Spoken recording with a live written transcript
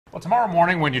Well, tomorrow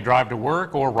morning when you drive to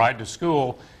work or ride to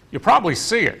school, you'll probably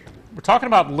see it. We're talking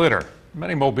about litter.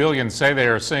 Many Mobilians say they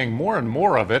are seeing more and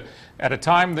more of it at a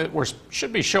time that we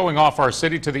should be showing off our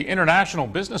city to the international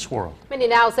business world. Many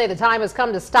now say the time has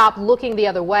come to stop looking the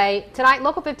other way. Tonight,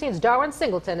 Local 15's Darwin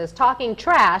Singleton is talking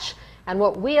trash and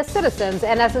what we as citizens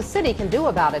and as a city can do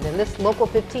about it in this Local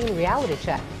 15 reality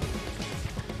check.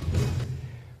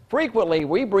 Frequently,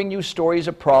 we bring you stories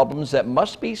of problems that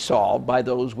must be solved by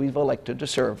those we've elected to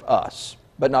serve us.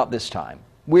 But not this time.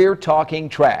 We're talking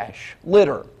trash,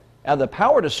 litter, and the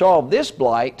power to solve this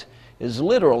blight is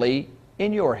literally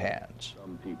in your hands.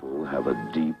 Some people have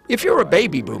a deep... If you're a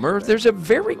baby boomer, there's a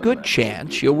very good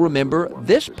chance you'll remember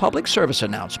this public service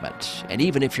announcement. And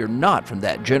even if you're not from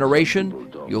that generation,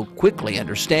 you'll quickly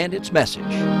understand its message.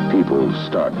 People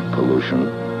start pollution.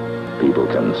 People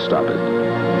can stop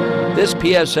it. This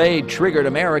PSA triggered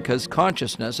America's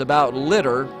consciousness about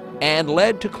litter and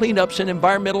led to cleanups and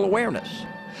environmental awareness.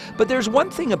 But there's one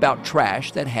thing about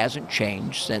trash that hasn't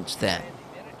changed since then.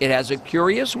 It has a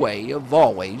curious way of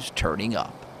always turning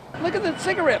up. Look at the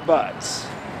cigarette butts.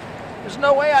 There's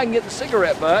no way I can get the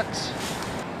cigarette butts.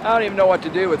 I don't even know what to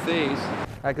do with these.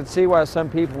 I can see why some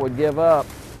people would give up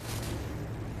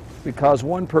because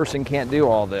one person can't do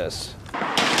all this.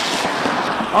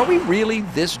 Are we really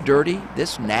this dirty,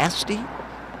 this nasty?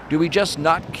 Do we just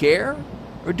not care?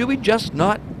 Or do we just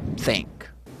not think?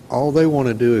 All they want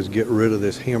to do is get rid of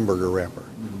this hamburger wrapper,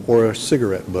 or a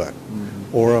cigarette butt,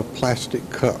 or a plastic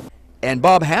cup. And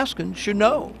Bob Haskins should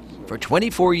know. For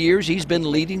 24 years, he's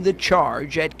been leading the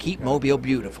charge at Keep Mobile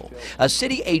Beautiful, a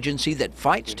city agency that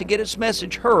fights to get its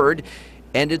message heard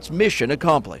and its mission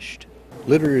accomplished.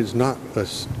 Litter is not a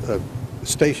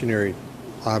stationary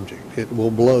object. It will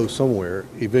blow somewhere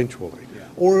eventually,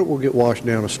 or it will get washed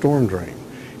down a storm drain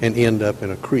and end up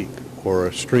in a creek or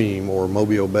a stream or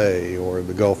Mobile Bay or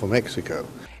the Gulf of Mexico.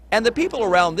 And the people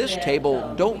around this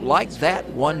table don't like that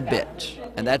one bit.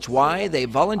 And that's why they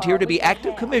volunteer to be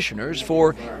active commissioners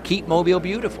for Keep Mobile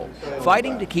Beautiful,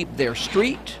 fighting to keep their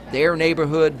street, their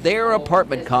neighborhood, their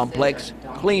apartment complex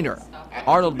cleaner.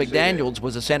 Arnold McDaniels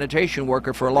was a sanitation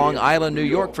worker for Long Island, New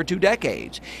York for 2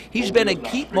 decades. He's been a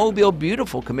Keep Mobile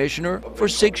Beautiful commissioner for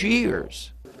 6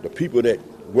 years. The people that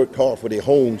worked hard for their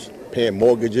homes, paying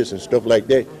mortgages and stuff like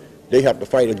that, they have to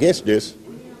fight against this,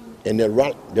 and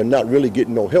they're not really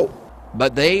getting no help.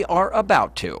 But they are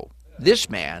about to. This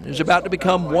man is about to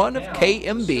become one of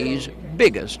KMB's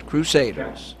biggest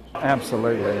crusaders.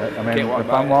 Absolutely. I mean,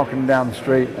 if I'm walking down the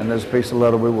street and there's a piece of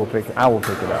litter, I will pick it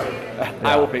up.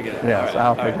 I will pick it up. Yes,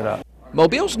 I'll pick it up.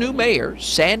 Mobile's new mayor,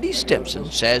 Sandy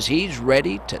Stimpson, says he's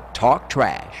ready to talk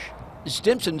trash.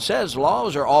 Stimpson says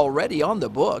laws are already on the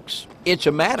books. It's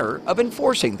a matter of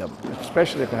enforcing them.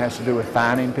 Especially if it has to do with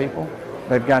fining people.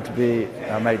 They've got to be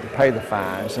made to pay the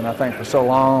fines. And I think for so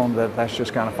long that's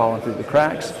just kind of fallen through the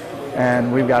cracks.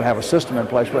 And we've got to have a system in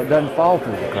place where it doesn't fall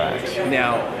through the cracks.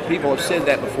 Now, people have said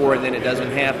that before and then it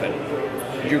doesn't happen.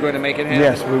 You're going to make it happen?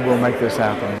 Yes, we will make this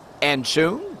happen. And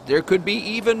soon, there could be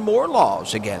even more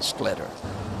laws against litter.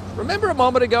 Remember a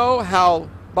moment ago how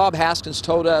Bob Haskins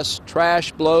told us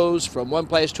trash blows from one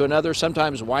place to another,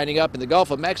 sometimes winding up in the Gulf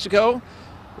of Mexico?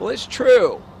 Well, it's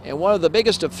true. And one of the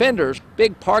biggest offenders,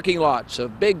 big parking lots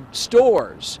of big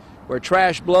stores where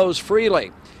trash blows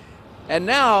freely. And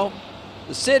now,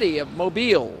 the city of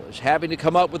Mobile is having to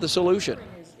come up with a solution.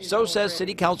 So says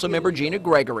City Council member Gina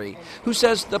Gregory, who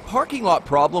says the parking lot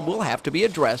problem will have to be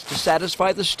addressed to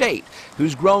satisfy the state,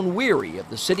 who's grown weary of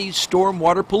the city's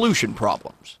stormwater pollution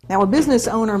problems. Now, a business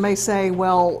owner may say,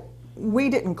 well, we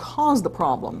didn't cause the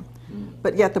problem,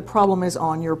 but yet the problem is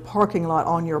on your parking lot,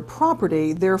 on your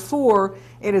property. Therefore,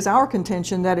 it is our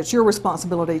contention that it's your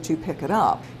responsibility to pick it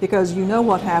up, because you know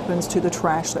what happens to the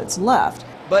trash that's left.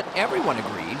 But everyone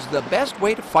agrees the best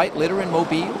way to fight litter in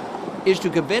Mobile is to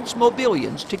convince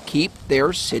Mobilians to keep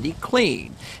their city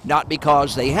clean. Not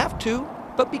because they have to,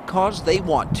 but because they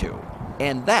want to.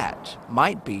 And that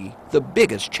might be the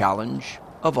biggest challenge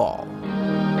of all.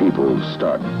 People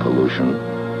start pollution.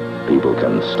 People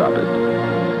can stop it.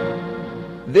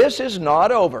 This is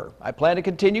not over. I plan to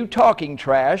continue talking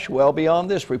trash well beyond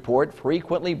this report,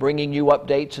 frequently bringing you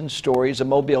updates and stories of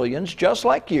Mobilians just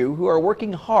like you who are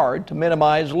working hard to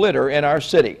minimize litter in our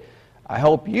city. I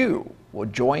hope you will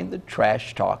join the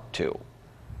trash talk too.